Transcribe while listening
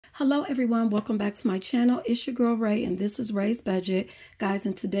Hello everyone, welcome back to my channel. It's your girl Ray and this is Ray's Budget. Guys,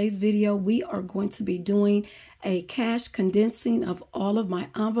 in today's video we are going to be doing a cash condensing of all of my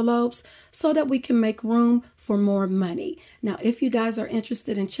envelopes so that we can make room for more money. Now if you guys are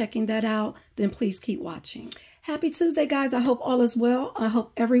interested in checking that out, then please keep watching. Happy Tuesday guys, I hope all is well. I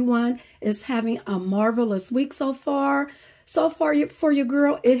hope everyone is having a marvelous week so far. So far for your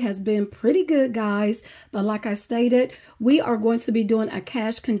girl, it has been pretty good, guys. But like I stated, we are going to be doing a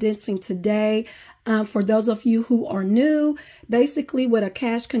cash condensing today. For those of you who are new, basically what a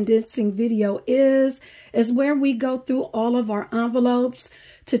cash condensing video is where we go through all of our envelopes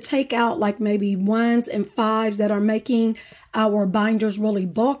to take out like maybe 1s and 5s that are making our binders really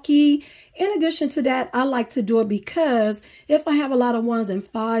bulky. In addition to that, I like to do it because if I have a lot of 1s and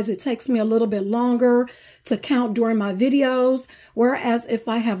 5s, it takes me a little bit longer to count during my videos. Whereas if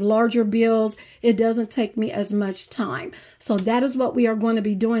I have larger bills, it doesn't take me as much time. So that is what we are going to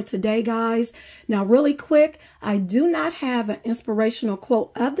be doing today, guys. Now, really quick, I do not have an inspirational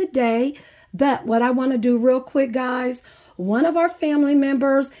quote of the day, but what I want to do real quick, guys, one of our family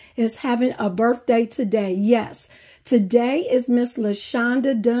members is having a birthday today. Yes. Today is Miss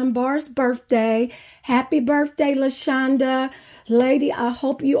LaShonda Dunbar's birthday. Happy birthday, LaShonda. Lady, I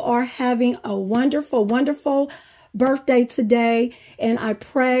hope you are having a wonderful, wonderful birthday today. And I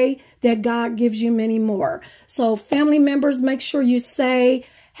pray that God gives you many more. So family members, make sure you say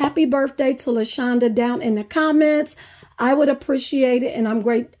happy birthday to LaShonda down in the comments. I would appreciate it. And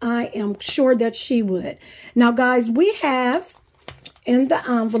I am sure that she would. Now, guys, we have in the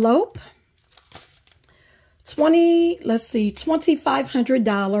envelope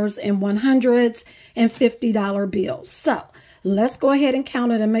 $2,500 in $100s and $50 bills. So let's go ahead and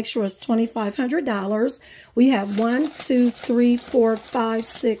count it and make sure it's $2,500. We have 1, 2, 3, 4, 5,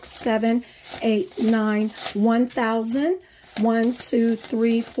 6, 7, 8, 9, 1,000. 1, 2,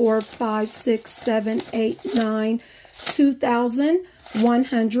 3, 4, 5, 6, 7, 8, 9, 2,000,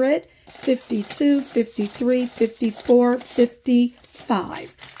 100, 52, 53, 54,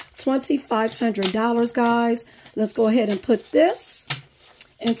 55. $2,500, guys. Let's go ahead and put this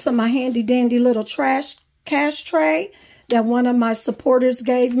into my handy dandy little cash tray that one of my supporters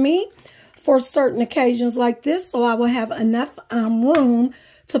gave me for certain occasions like this, so I will have enough room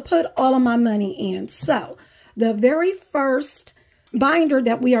to put all of my money in. So the very first binder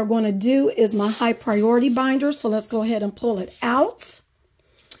that we are going to do is my high priority binder. So let's go ahead and pull it out.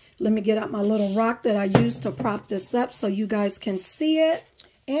 Let me get out my little rock that I used to prop this up so you guys can see it.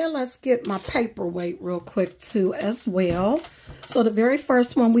 And let's get my paperweight real quick too as well. So the very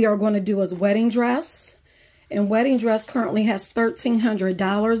first one we are going to do is wedding dress. And wedding dress currently has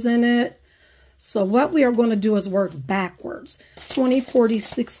 $1,300 in it. So what we are going to do is work backwards. 20, 40,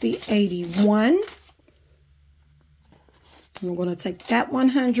 60, 81. I'm going to take that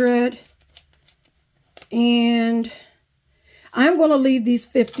 100. And I'm going to leave these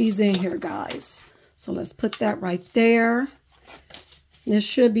 50s in here, guys. So let's put that right there. This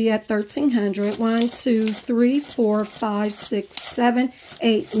should be at $1,300. 1, 2, 3, 4, 5, 6, 7,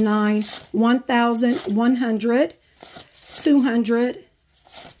 8, 9, 1,000, 100, 200,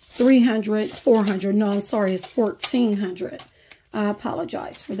 300, 400. No, I'm sorry, it's 1,400. I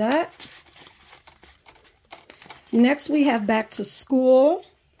apologize for that. Next, we have back to school.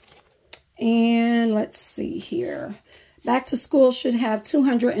 And let's see here. Back to school should have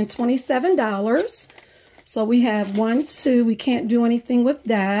 $227. So we have 1, 2. We can't do anything with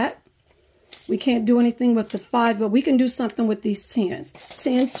that. We can't do anything with the 5, but we can do something with these 10s.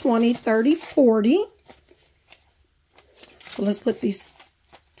 10, 20, 30, 40. So let's put these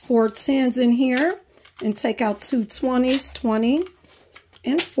 4 10s in here and take out 2 20s, 20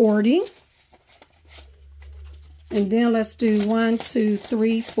 and 40. And then let's do 1, 2,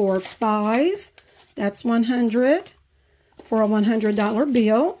 3, 4, 5. That's 100 for a $100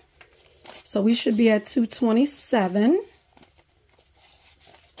 bill. So we should be at 227.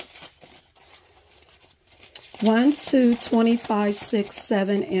 1, 2, 25, 6,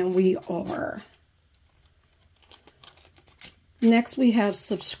 7, and we are. Next, we have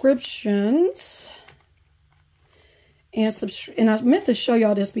subscriptions. And I meant to show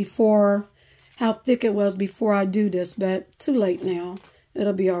y'all this before, how thick it was before I do this, but too late now.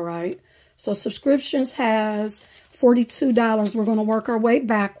 It'll be all right. So subscriptions has $42. We're going to work our way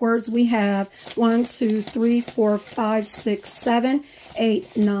backwards. We have 1, 2, 3, 4, 5, 6, 7,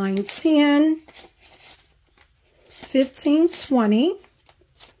 8, 9, 10, 15, 20.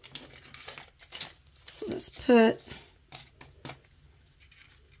 So let's put,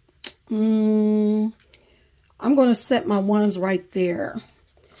 I'm going to set my 1s right there.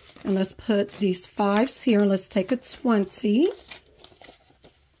 And let's put these 5s here and let's take a 20.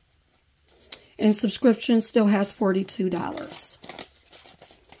 And subscription still has $42.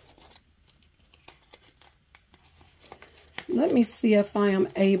 Let me see if I am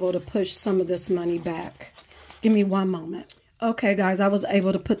able to push some of this money back. Give me one moment. Okay, guys, I was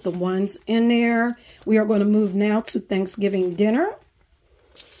able to put the ones in there. We are going to move now to Thanksgiving dinner.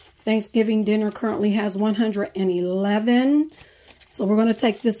 Thanksgiving dinner currently has 111. So we're going to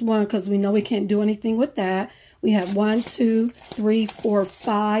take this one because we know we can't do anything with that. We have 1, 2, 3, 4,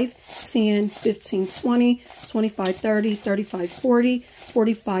 5, 10, 15, 20, 25, 30, 35, 40,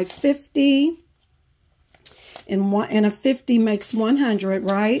 45, 50. And a 50 makes 100,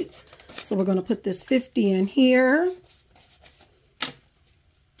 right? So we're going to put this 50 in here.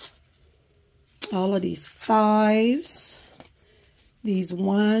 All of these 5s, these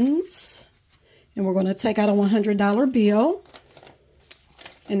 1s, and we're going to take out a $100 bill.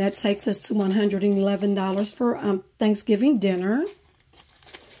 And that takes us to $111 for Thanksgiving dinner.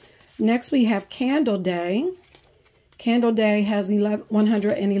 Next, we have Candle Day. Candle Day has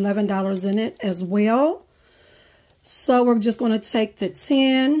 $111 in it as well. So we're just going to take the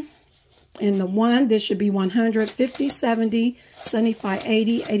 10 and the 1. This should be 100, 50, 70, 75,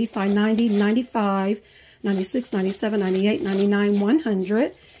 80, 85, 90, 95, 96, 97, 98, 99,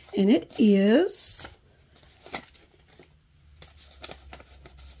 100. And it is...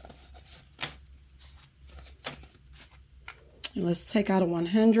 Let's take out a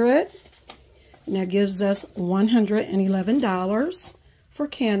 100. And that gives us $111 for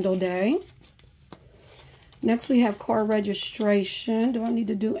Candle Day. Next, we have car registration. Do I need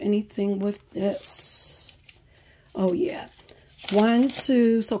to do anything with this? Oh, yeah. 1,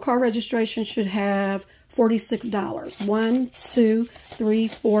 2. So car registration should have $46. 1, 2, 3,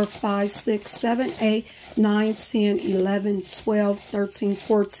 4, 5, 6, 7, 8, 9, 10, 11, 12, 13,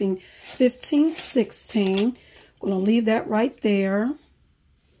 14, 15, 16. I'm going to leave that right there.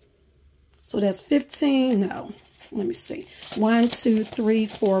 So that's 15. No. Let me see. 1, 2, 3,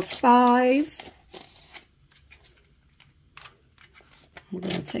 4, 5. We're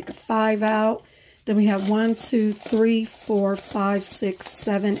going to take a 5 out. Then we have 1, 2, 3, 4, 5, 6,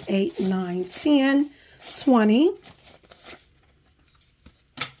 7, 8, 9, 10, 20.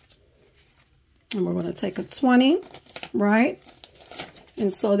 And we're going to take a 20, right? And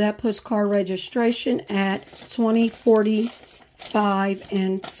so that puts car registration at 20, 40, 5,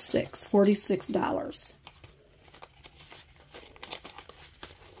 and 6, $46.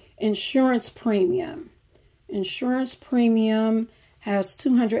 Insurance premium. Insurance premium has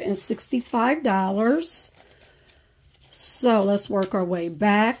 $265. So let's work our way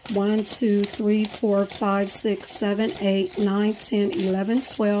back. 1, 2, 3, 4, 5, 6, 7, 8, 9, 10, 11,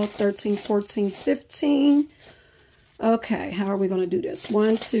 12, 13, 14, 15. Okay, how are we going to do this?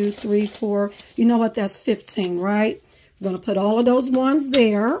 1, 2, 3, 4. You know what? That's 15, right? We're going to put all of those ones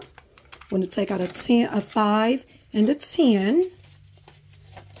there. We're going to take out a 10, a 5, and a 10.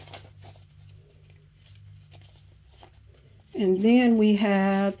 And then we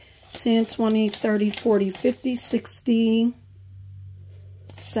have 10, 20, 30, 40, 50, 60,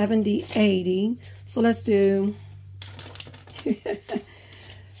 70, 80. So let's do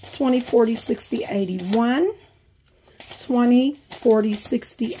 20, 40, 60, 81. 20, 40,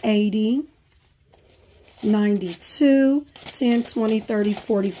 60, 80, 92, 10, 20, 30,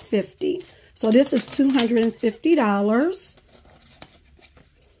 40, 50. So this is $250.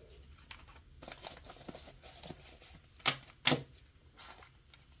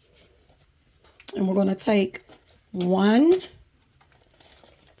 And we're going to take 1,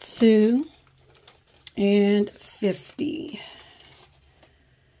 2, and 50.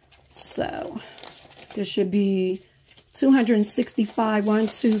 So this should be 265, 1,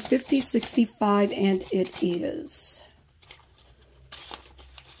 2, 50, 65, and it is.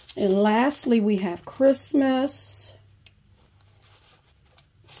 And lastly, we have Christmas.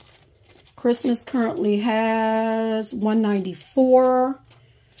 Christmas currently has 194.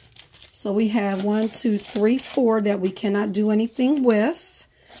 So we have 1, 2, 3, 4 that we cannot do anything with.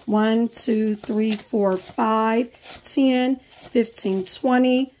 1, 2, 3, 4, 5, 10, 15,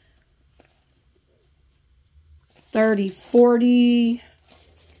 20, 30, 40.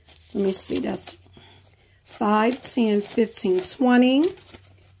 Let me see, that's 5, 10, 15, 20.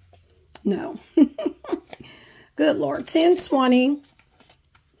 No. Good Lord. 10, 20,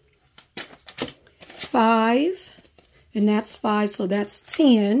 5, and that's 5, so that's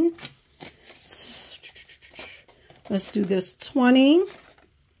 10. Let's do this 20,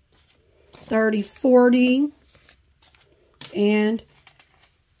 30, 40, and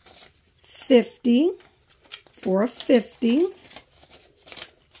 50 for a 50.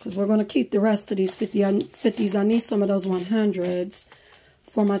 Because we're going to keep the rest of these 50s. I need some of those 100s.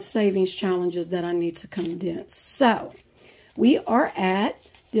 for my savings challenges that I need to condense. So we are at,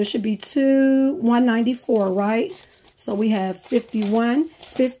 there should be 194, right? So we have 51,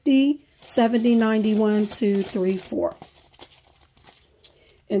 50, 70, 91, 2, 3, 4.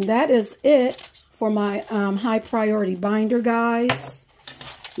 And that is it for my high priority binder, guys.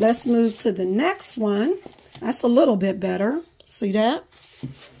 Let's move to the next one. That's a little bit better. See that?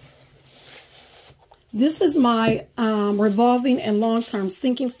 This is my revolving and long-term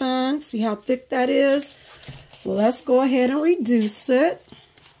sinking fund. See how thick that is? Let's go ahead and reduce it.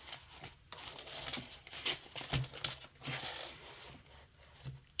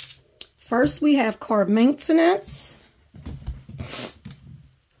 First, we have car maintenance.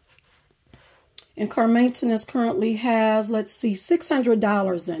 And car maintenance currently has, let's see,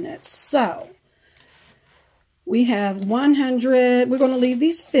 $600 in it. So we have 100. We're going to leave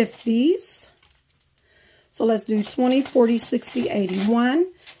these 50s. So let's do 20, 40, 60, 81,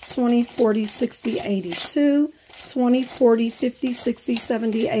 20, 40, 60, 82, 20, 40, 50, 60,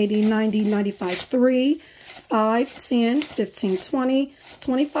 70, 80, 90, 95, 3, 5, 10, 15, 20,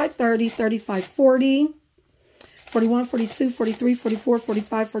 25, 30, 35, 40, 41, 42, 43, 44,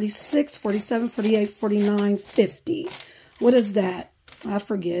 45, 46, 47, 48, 49, 50. What is that? I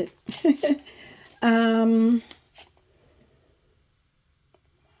forget.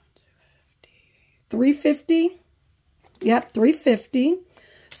 350. Yep, 350.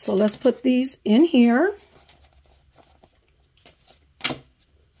 So let's put these in here.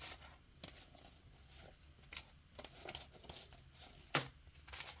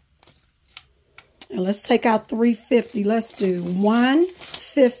 And let's take out 350. Let's do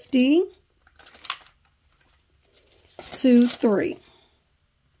 150, 2, 3.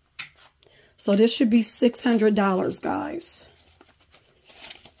 So this should be $600, guys.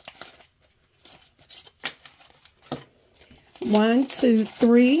 One, two,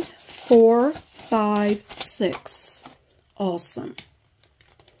 three, 4, 5, 6. Awesome.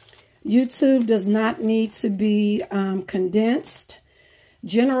 YouTube does not need to be condensed.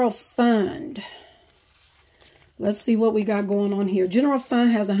 General fund. Let's see what we got going on here. General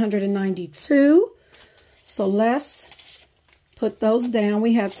fund has 192. So let's put those down.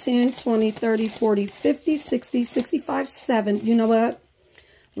 We have 10, 20, 30, 40, 50, 60, 65, 7. You know what?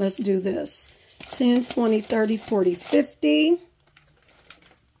 Let's do this. 10, 20, 30, 40, 50,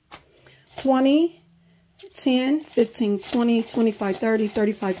 20, 10, 15, 20, 25, 30,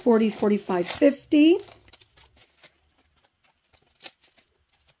 35, 40, 45, 50.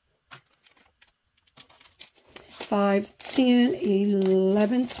 5, 10,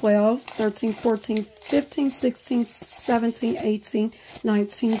 11, 12, 13, 14, 15, 16, 17, 18,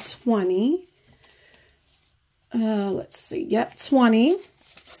 19, 20. Let's see. Yep, 20.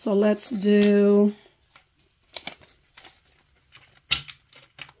 So let's do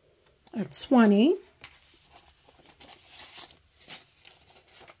a 20.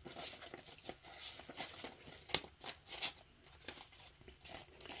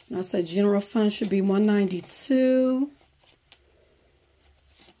 And I said general fund should be 192.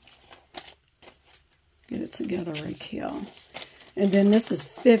 Get it together right here. And then this is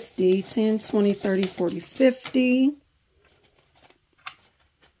 50. 10, 20, 30, 40, 50.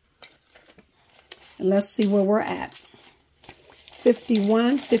 And let's see where we're at.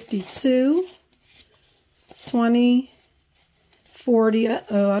 51, 52, 20, 40.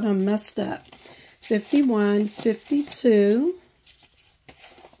 Uh-oh, I done messed up. 51, 52,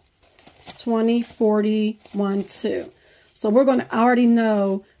 20, 40, 1, 2. So we're going to, I already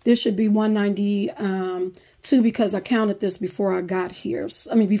know this should be 192 because I counted this before I got here.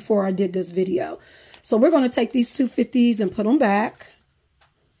 I mean, before I did this video. So we're going to take these 250s and put them back.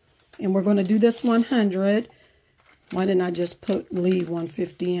 And we're going to do this 100. Why didn't I just leave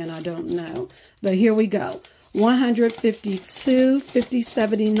 150 in? I don't know. But here we go. 152, 50,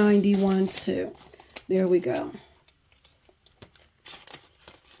 70, 90, 1, 2. There we go.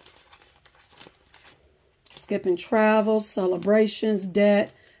 Skipping travel, celebrations,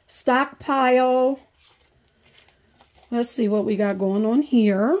 debt, stockpile. Let's see what we got going on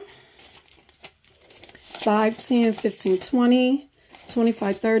here. 5, 10, 15, 20.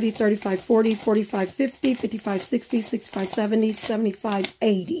 25, 30, 35, 40, 45, 50, 55, 60, 65, 70, 75,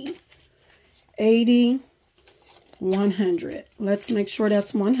 80. 80, 100. Let's make sure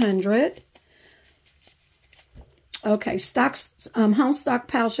that's 100. Okay, home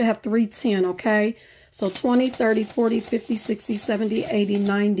stockpile should have 310, okay? So 20, 30, 40, 50, 60, 70, 80,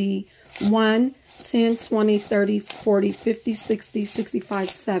 90, 1, 10, 20, 30, 40, 50, 60, 65,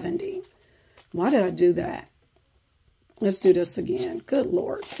 70. Why did I do that? Let's do this again. Good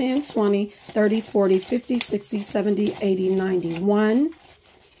Lord. 10, 20, 30, 40, 50, 60, 70, 80, 90, 1,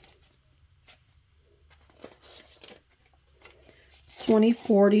 20,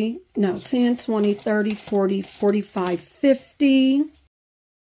 40, no, 10, 20, 30, 40, 45, 50.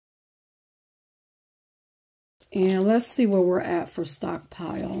 And let's see where we're at for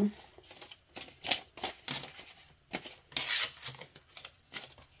stockpile.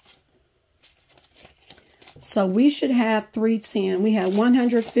 So we should have 310. We have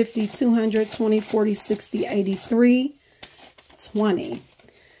 150, 200, 20, 40, 60, 83, 20.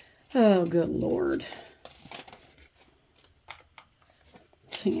 Oh, good Lord.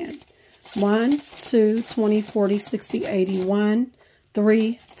 10. 1, 2, 20, 40, 60, 81,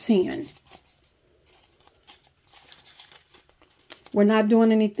 3, 10. We're not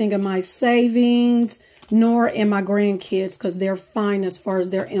doing anything in my savings, nor in my grandkids, because they're fine as far as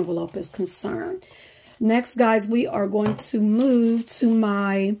their envelope is concerned. Next, guys, we are going to move to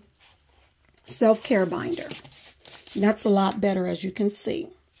my self-care binder. And that's a lot better, as you can see.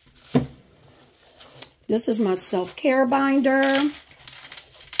 This is my self-care binder.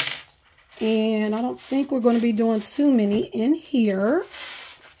 And I don't think we're going to be doing too many in here.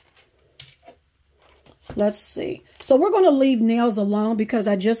 Let's see. So we're going to leave nails alone because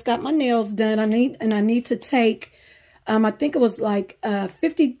I just got my nails done. I need to take, I think it was like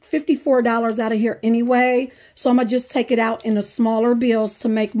 $54 out of here anyway. So I'm going to just take it out in the smaller bills to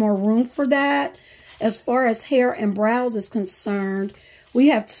make more room for that. As far as hair and brows is concerned, we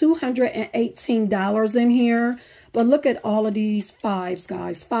have $218 in here. But look at all of these fives,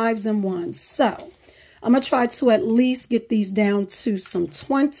 guys. Fives and ones. So I'm going to try to at least get these down to some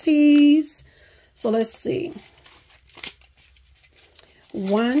 20s. So let's see.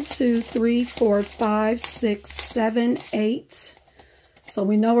 1, 2, 3, 4, 5, 6, 7, 8. So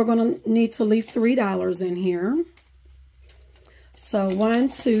we know we're going to need to leave $3 in here. So 1,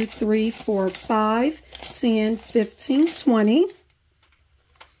 2, 3, 4, 5, 10, 15, 20.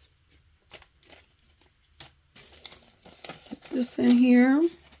 Put this in here.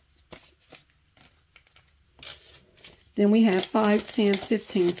 Then we have 5, 10,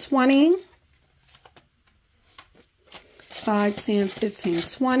 15, 20. 5, 10, 15,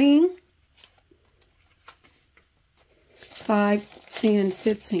 20. 5, 10,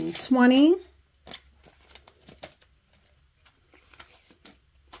 15, 20.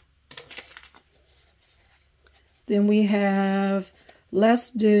 Then we have,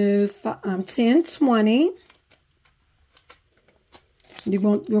 let's do 10, 20. We're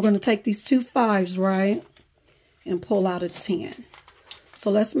going to take these two fives, right? And pull out a 10. So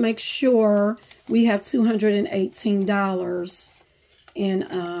let's make sure we have $218 in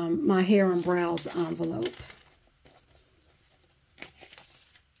my hair and brows envelope.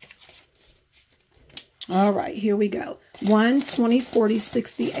 All right, here we go. 1, 20, 40,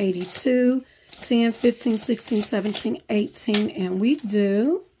 60, 82, 10, 15, 16, 17, 18, and we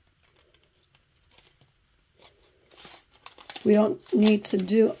don't need to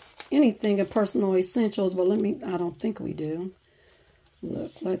do anything of personal essentials, but I don't think we do.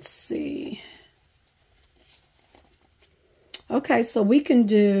 Look, let's see. Okay, so we can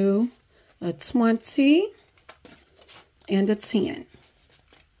do a 20 and a 10.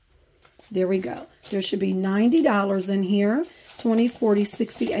 There we go. There should be $90 in here. 20, 40,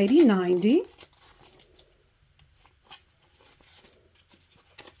 60, 80, 90.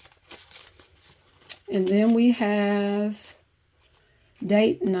 And then we have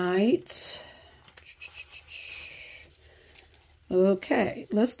date night. Okay,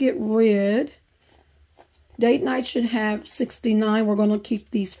 let's get rid. Date night should have 69. We're going to keep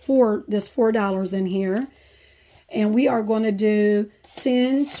this $4 in here. And we are going to do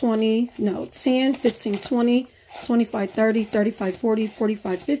 10, 15, 20, 25, 30, 35, 40,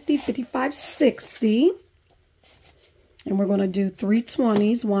 45, 50, 55, 60. And we're going to do 3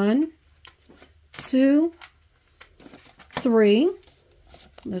 20s. 1, 2, 3.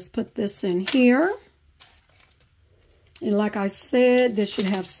 Let's put this in here. And like I said, this should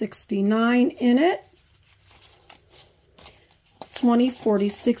have 69 in it. 20, 40,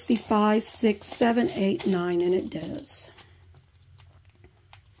 65, 6, 7, 8, 9, and it does.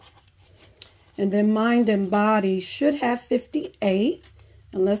 And then mind and body should have 58.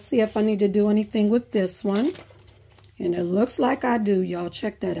 And let's see if I need to do anything with this one. And it looks like I do, y'all.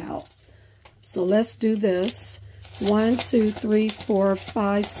 Check that out. So let's do this. 1, 2, 3, 4,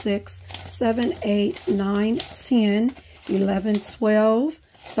 5, 6, 7, 8, 9, 10, 11, 12,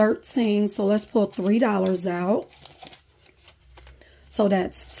 13. So let's pull $3 out. So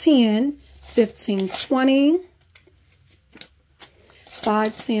that's 10, 15, 20,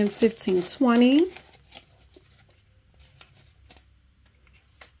 5, 10, 15, 20.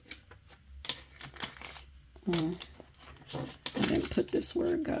 And then put this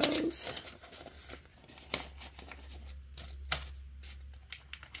where it goes.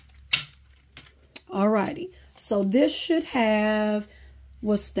 Alrighty, so this should have,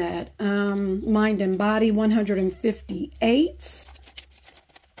 what's that? Mind and Body 158,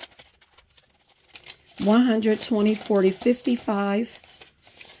 120, 40, 55,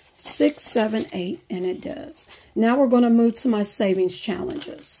 6, 7, 8, and it does. Now we're going to move to my savings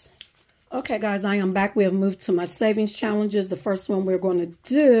challenges. Okay, guys, I am back. We have moved to my savings challenges. The first one we're going to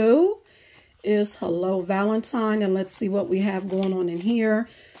do is Hello Valentine, and let's see what we have going on in here.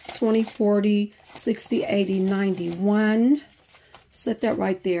 20, 40, 60, 80, 91. Set that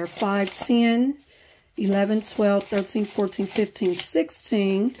right there. 5, 10, 11, 12, 13, 14, 15,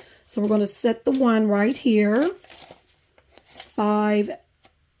 16. So we're going to set the 1 right here. 5,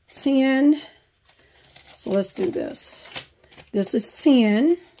 10. So let's do this. This is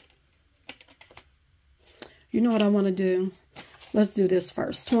 10. You know what I want to do? Let's do this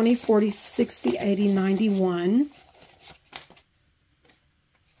first. 20, 40, 60, 80, 91.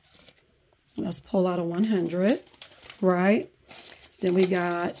 Let's pull out a 100, right? Then we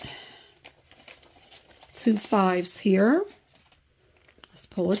got 2 5s here. Let's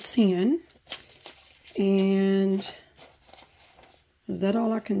pull a 10. And is that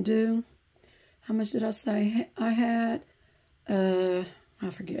all I can do? How much did I say I had? I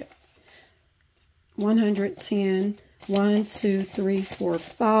forget. 110. 1, 2, 3, 4,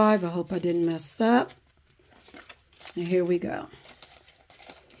 5. I hope I didn't mess up. And here we go.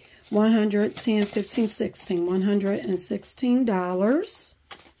 110, 15, 16. $116.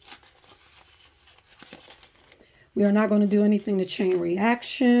 We are not going to do anything to chain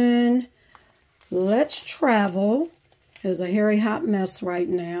reaction. Let's travel. It's a hairy hot mess right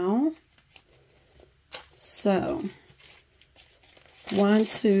now. So 1,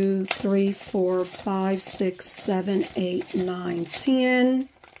 2, 3, 4, 5, 6, 7, 8, 9, 10.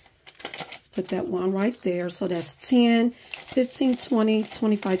 Let's put that 1 right there. So that's 10, 15, 20,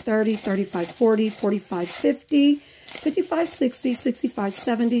 25, 30, 35, 40, 45, 50, 55, 60, 65,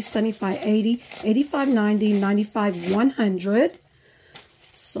 70, 75, 80, 85, 90, 95, 100.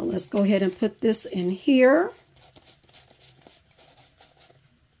 So let's go ahead and put this in here.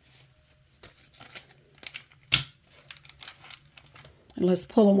 And let's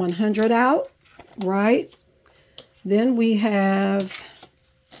pull a 100 out, right? Then we have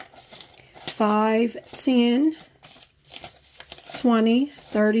 5, 10, 20,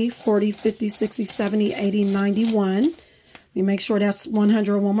 30, 40, 50, 60, 70, 80, 91. We make sure that's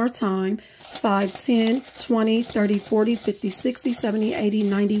 100 one more time. 5, 10, 20, 30, 40, 50, 60, 70, 80,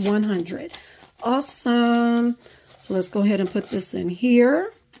 90, 100. Awesome. So let's go ahead and put this in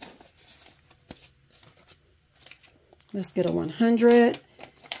here. Let's get a 100,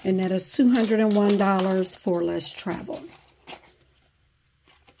 and that is $201 for Let's Travel.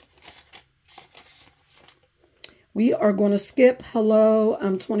 We are going to skip Hello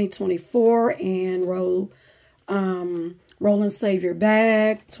 2024 and roll and save your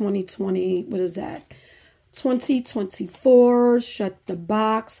bag 2020. What is that? 2024. Shut the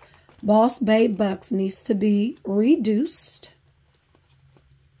box. Boss Babe Bucks needs to be reduced.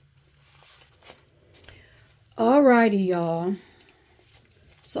 Alrighty, y'all.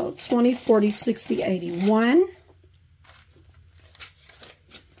 So 20, 40, 60, 81.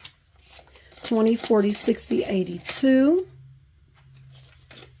 20, 40, 60, 82.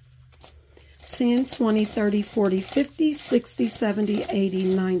 10, 20, 30, 40, 50, 60, 70, 80,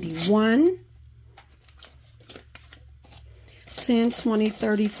 91. 10, 20,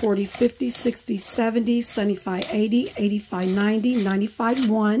 30, 40, 50, 60, 70, 75, 80, 85, 90, 95,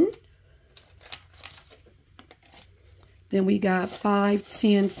 1. Then we got 5,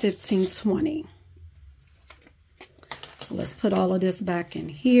 10, 15, 20. So let's put all of this back in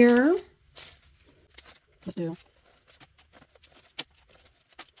here. Let's do.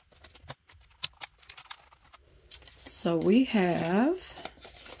 So we have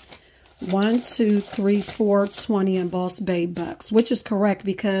 1, 2, 3, 4, 20 in Boss Babe Bucks, which is correct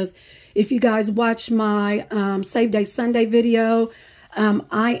because if you guys watch my Save Day Sunday video,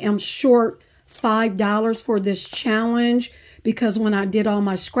 I am short $5 for this challenge because when I did all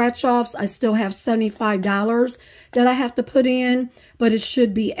my scratch offs, I still have $75 that I have to put in, but it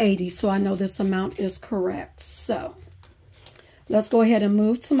should be $80. So I know this amount is correct. So let's go ahead and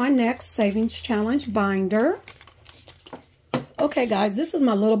move to my next savings challenge binder. Okay, guys, this is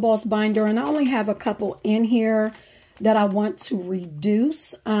my Little Boss binder, and I only have a couple in here that I want to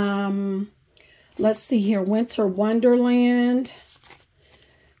reduce. Let's see here. Winter Wonderland.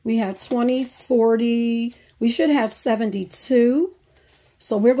 We have 20, 40. We should have 72.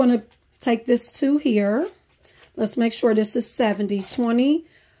 So we're going to take this 2 here. Let's make sure this is 70. 20,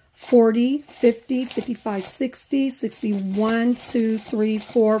 40, 50, 55, 60, 61, 2, 3,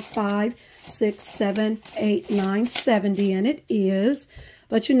 4, 5, 6, 7, 8, 9, 70, and it is.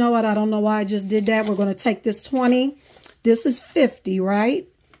 But you know what? I don't know why I just did that. We're going to take this 20. This is 50, right?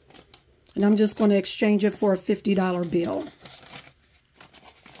 And I'm just going to exchange it for a $50 bill.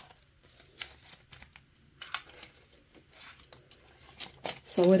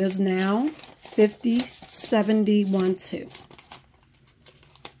 So it is now 50, 70, 1, 2.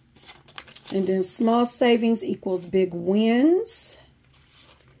 And then small savings equals big wins.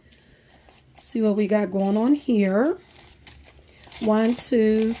 See what we got going on here. 1,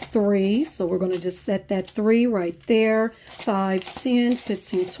 2, 3. So we're going to just set that 3 right there. 5, 10,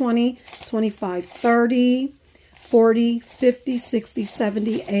 15, 20, 25, 30, 40, 50, 60,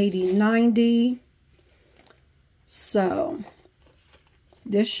 70, 80, 90. So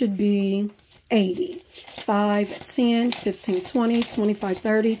this should be 80. 5, 10, 15, 20, 25,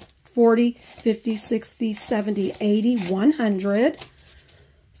 30, 40, 50, 60, 70, 80, 100.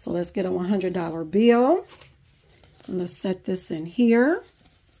 So let's get a $100 bill. I'm going to set this in here.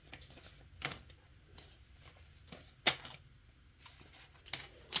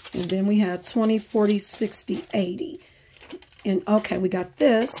 And then we have 20, 40, 60, 80. And okay, we got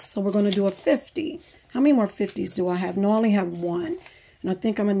this. So we're going to do a 50. How many more 50s do I have? No, I only have one. And I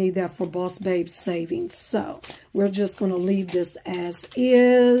think I'm going to need that for Boss Babe Savings. So we're just going to leave this as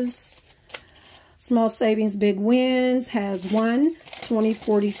is. Small savings, big wins has 1, 20,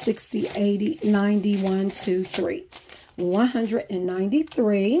 40, 60, 80, 90, 1, 2, 3.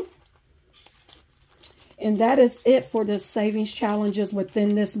 193. And that is it for the savings challenges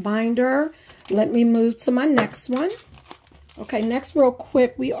within this binder. Let me move to my next one. Okay, next real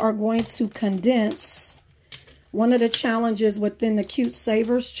quick, we are going to condense one of the challenges within the Cute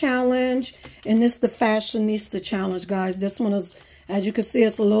Savers Challenge. And this is the Fashionista Challenge, guys. This one is, as you can see,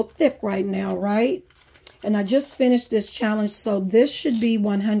 it's a little thick right now, right? And I just finished this challenge, so this should be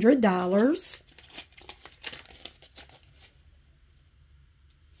 $100.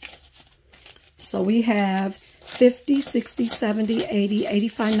 So we have 50, 60, 70, 80,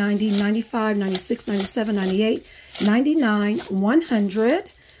 85, 90, 95, 96, 97, 98, 99,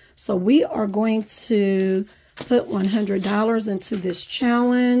 100. So we are going to put $100 into this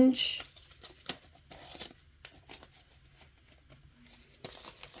challenge.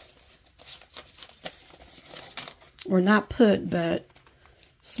 Or not put, but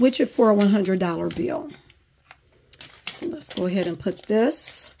switch it for a $100 bill. So let's go ahead and put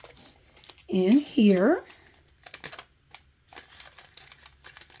this in here.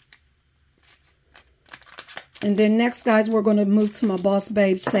 And then next, guys, we're going to move to my Boss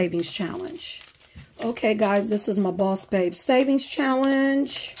Babe Savings Challenge. Okay, guys, this is my Boss Babe Savings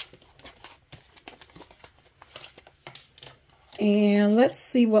Challenge. And let's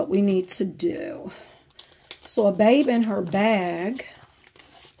see what we need to do. So a babe in her bag.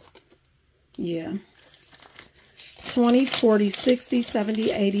 Yeah. 20, 40, 60,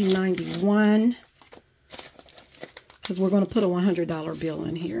 70, 80, 91. Because we're going to put a $100 bill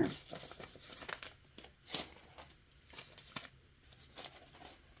in here.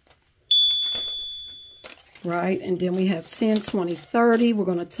 Right, and then we have 10, 20, 30. We're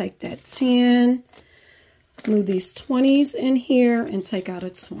going to take that 10. Move these 20s in here and take out a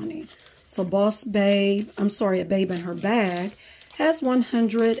 20. So Boss Babe, I'm sorry, a babe in her bag has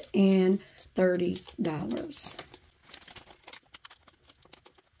 $130.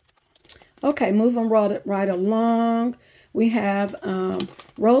 Okay, moving right along. We have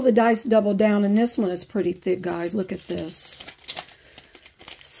Roll the Dice Double Down, and this one is pretty thick, guys. Look at this.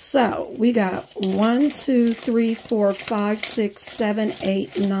 So we got 1, 2, 3, 4, 5, 6, 7,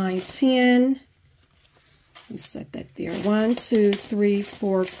 8, 9, 10. Let me set that there. 1, 2, 3,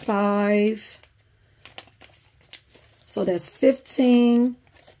 4, 5. So that's 15,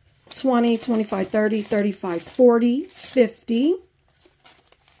 20, 25, 30, 35, 40, 50.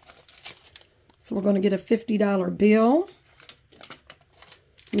 So we're going to get a $50 bill.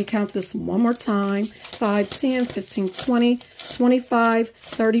 Let me count this one more time. 5, 10, 15, 20, 25,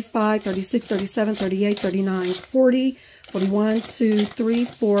 35, 36, 37, 38, 39, 40, 41, 2, 3,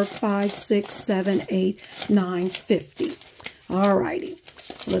 4, 5, 6, 7, 8, 9, 50. All righty.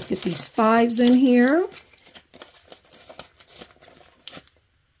 So let's get these 5s in here.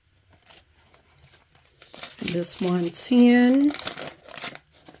 And this one, 10.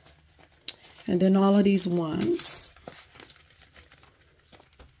 And then all of these 1s.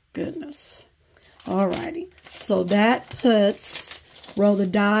 Goodness. All righty. So that puts Roll the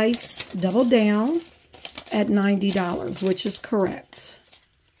Dice Double Down at $90, which is correct.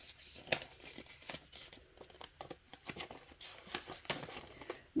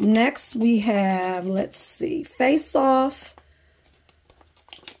 Next we have, let's see, Face Off.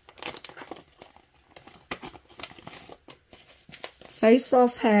 Face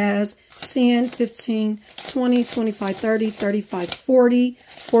Off has 10, 15, 20, 25, 30, 35, 40,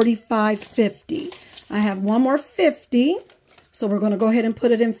 45, 50. I have one more 50. So we're going to go ahead and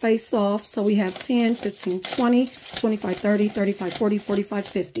put it in Face Off. So we have 10, 15, 20, 25, 30, 35, 40, 45,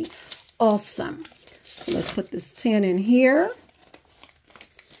 50. Awesome. So let's put this 10 in here.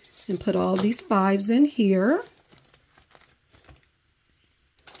 And put all these 5s in here.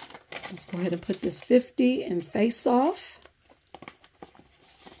 Let's go ahead and put this 50 in Face Off.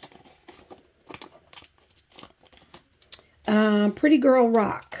 Pretty Girl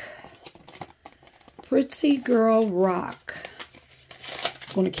Rock. Pretty Girl Rock.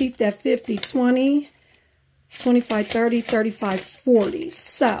 I'm going to keep that 50, 20, 25, 30, 35, 40.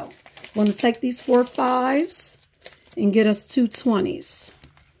 So, I'm going to take these 4 5s and get us 2 20s.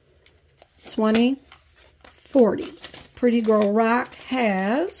 20, 40. Pretty Girl Rock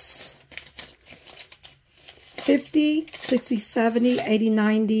has 50, 60, 70, 80,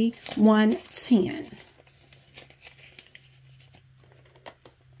 90, 110.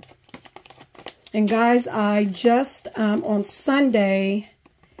 And guys, I just on Sunday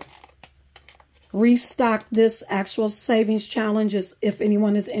restocked this actual savings challenges if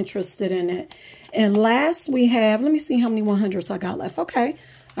anyone is interested in it. And last we have, let me see how many 100s I got left. Okay,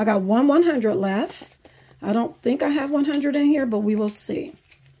 I got one 100 left. I don't think I have 100 in here, but we will see.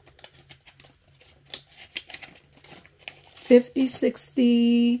 50,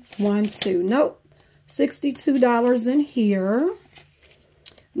 60, 1, 2. Nope, $62 in here.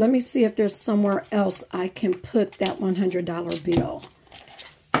 Let me see if there's somewhere else I can put that $100 bill.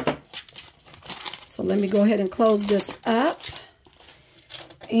 So let me go ahead and close this up.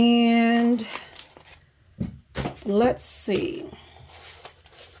 And let's see.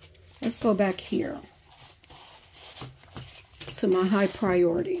 Let's go back here to my high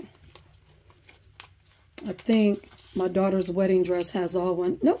priority. I think my daughter's wedding dress has all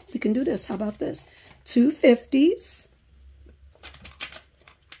one. Nope, we can do this. How about this? 2 50s.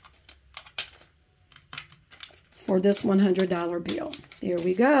 For this $100 bill. There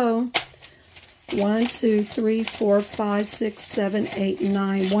we go. 1, 2, 3, 4, 5, 6, 7, 8,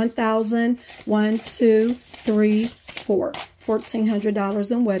 9, 1,000. 1, 2, 3, 4.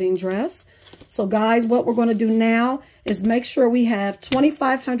 $1,400 in wedding dress. So guys, what we're going to do now is make sure we have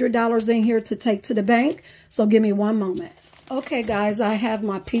 $2,500 in here to take to the bank. So give me one moment. Okay guys, I have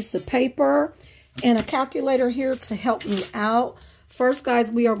my piece of paper and a calculator here to help me out. First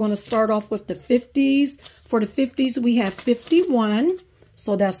guys, we are going to start off with the 50s. For the 50s, we have 51.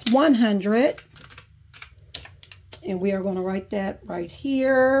 So that's 100. And we are going to write that right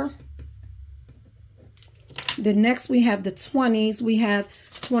here. Then next we have the 20s. We have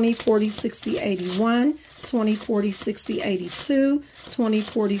 20, 40, 60, 81. 20, 40, 60, 82. 20,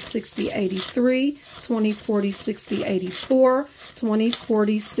 40, 60, 83. 20, 40, 60, 84. 20,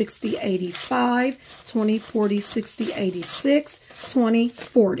 40, 60, 85. 20, 40, 60, 86. 20,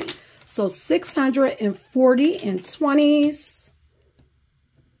 40. So 640 in 20s.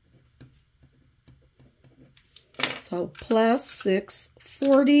 So plus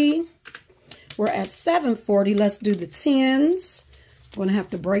 640. We're at 740. Let's do the 10s. I'm going to have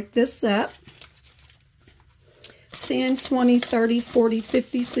to break this up. 10, 20, 30, 40,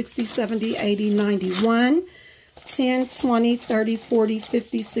 50, 60, 70, 80, 91. 10, 20, 30, 40,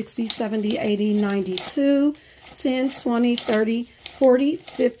 50, 60, 70, 80, 92. 10, 20, 30, 40,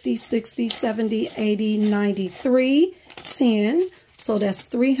 50, 60, 70, 80, 93, 10. So that's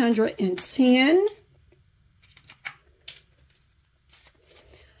 310.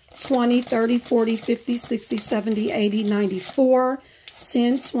 20, 30, 40, 50, 60, 70, 80, 94.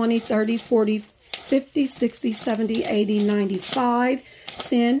 10, 20, 30, 40, 50, 60, 70, 80, 95.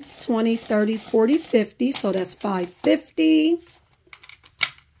 10, 20, 30, 40, 50. So that's 550.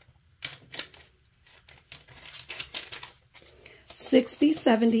 60,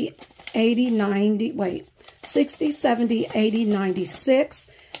 70, 80, 90, wait, 60, 70, 80, 96,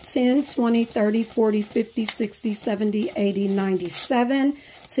 10, 20, 30, 40, 50, 60, 70, 80, 97,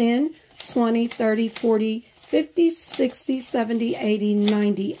 10, 20, 30, 40, 50, 60, 70, 80,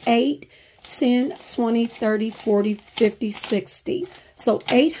 98, 10, 20, 30, 40, 50, 60. So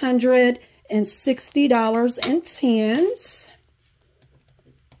 $860 in 10s.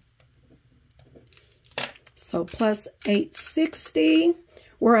 So plus 860.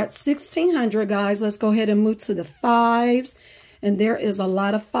 We're at 1,600, guys. Let's go ahead and move to the 5s. And there is a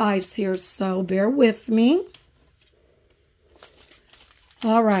lot of 5s here, so bear with me.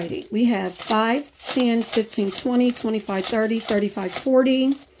 All righty. We have 5, 10, 15, 20, 25, 30, 35,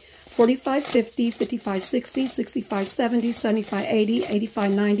 40, 45, 50, 55, 60, 65, 70, 75, 80,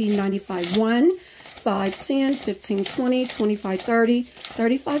 85, 90, 95, 1, 5, 10, 15, 20, 25, 30,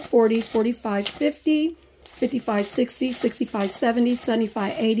 35, 40, 45, 50, 55, 60, 65, 70,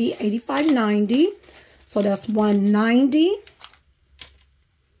 75, 80, 85, 90. So that's 190.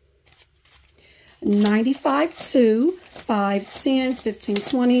 95, 2, 5, 10, 15,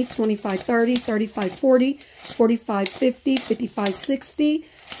 20, 25, 30, 35, 40, 45, 50, 55, 60,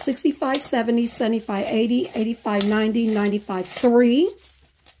 65, 70, 75, 80, 85, 90, 95, 3.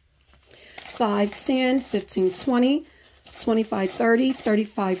 5, 10, 15, 20, 25, 30,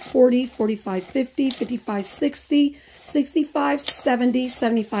 35, 40, 45, 50, 55, 60, 65, 70,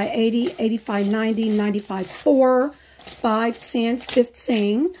 75, 80, 85, 90, 95, 4, 5, 10,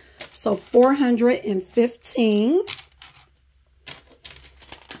 15. So 415.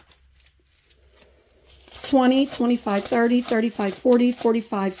 20, 25, 30, 35, 40,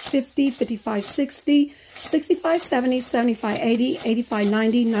 45, 50, 55, 60, 65, 70, 75, 80, 85,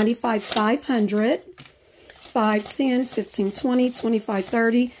 90, 95, 500. 5, 10, 15, 20, 25,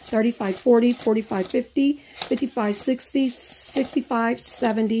 30, 35, 40, 45, 50, 55, 60, 65,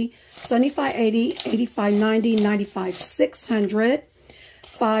 70, 75, 80, 85, 90, 95, 600.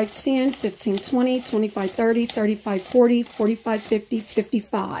 5, 10, 15, 20, 25, 30, 35, 40, 45, 50,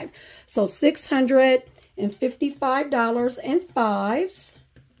 55. So $655 and fives.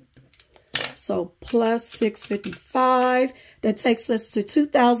 So plus 655. That takes us to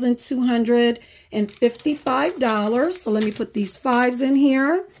 $2,255. So let me put these fives in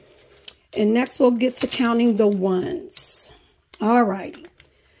here. And next we'll get to counting the ones. All righty.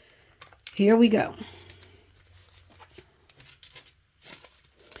 Here we go.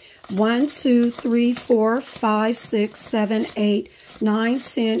 1, 2, 3, 4, 5, 6, 7, 8, 9,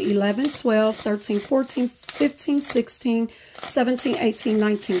 10, 11, 12, 13, 14, 15, 16, 17, 18,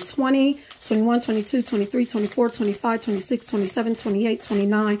 19, 20, 21, 22, 23, 24, 25, 26, 27, 28,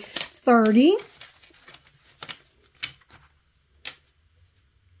 29, 30.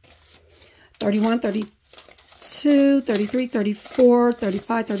 31, 32, 33, 34,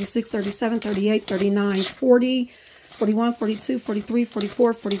 35, 36, 37, 38, 39, 40, 41, 42, 43,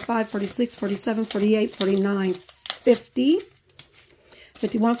 44, 45, 46, 47, 48, 49, 50,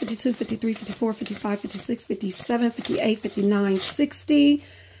 51, 52, 53, 54, 55, 56, 57, 58, 59, 60,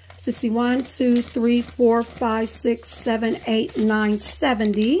 61, 2, 3, 4, 5, 6, 7, 8, 9,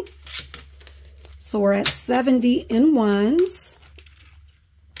 70. So we're at 70 in ones.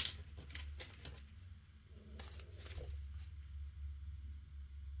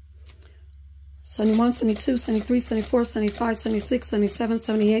 71, 72, 73, 74, 75, 76, 77,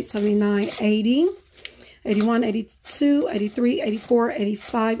 78, 79, 80, 81, 82, 83, 84,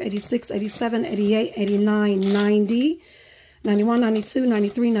 85, 86, 87, 88, 89, 90, 91, 92,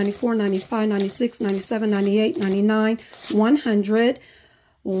 93, 94, 95, 96, 97, 98, 99, 100,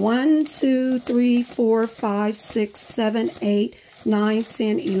 1, 2, 3, 4, 5, 6, 7, 8, 9,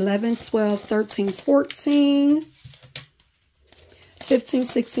 10, 11, 12, 13, 14, 15,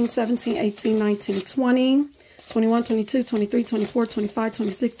 16, 17, 18, 19, 20, 21, 22, 23, 24, 25,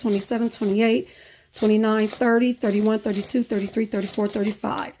 26, 27, 28, 29, 30, 31, 32, 33, 34,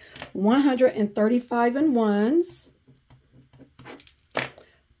 35. 135 in ones.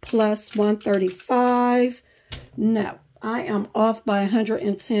 Plus 135. No, I am off by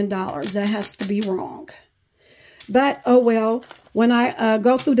 $110. That has to be wrong. But, oh well, when I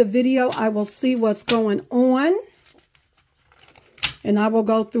go through the video, I will see what's going on. And I will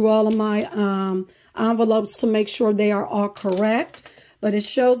go through all of my envelopes to make sure they are all correct. But it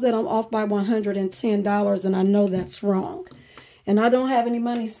shows that I'm off by $110, and I know that's wrong. And I don't have any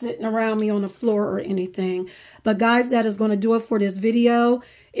money sitting around me on the floor or anything. But guys, that is going to do it for this video.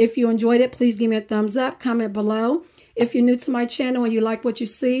 If you enjoyed it, please give me a thumbs up, comment below. If you're new to my channel and you like what you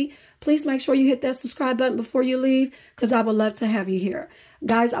see, please make sure you hit that subscribe button before you leave, because I would love to have you here.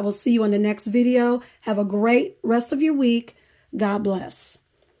 Guys, I will see you in the next video. Have a great rest of your week. God bless.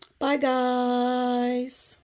 Bye, guys.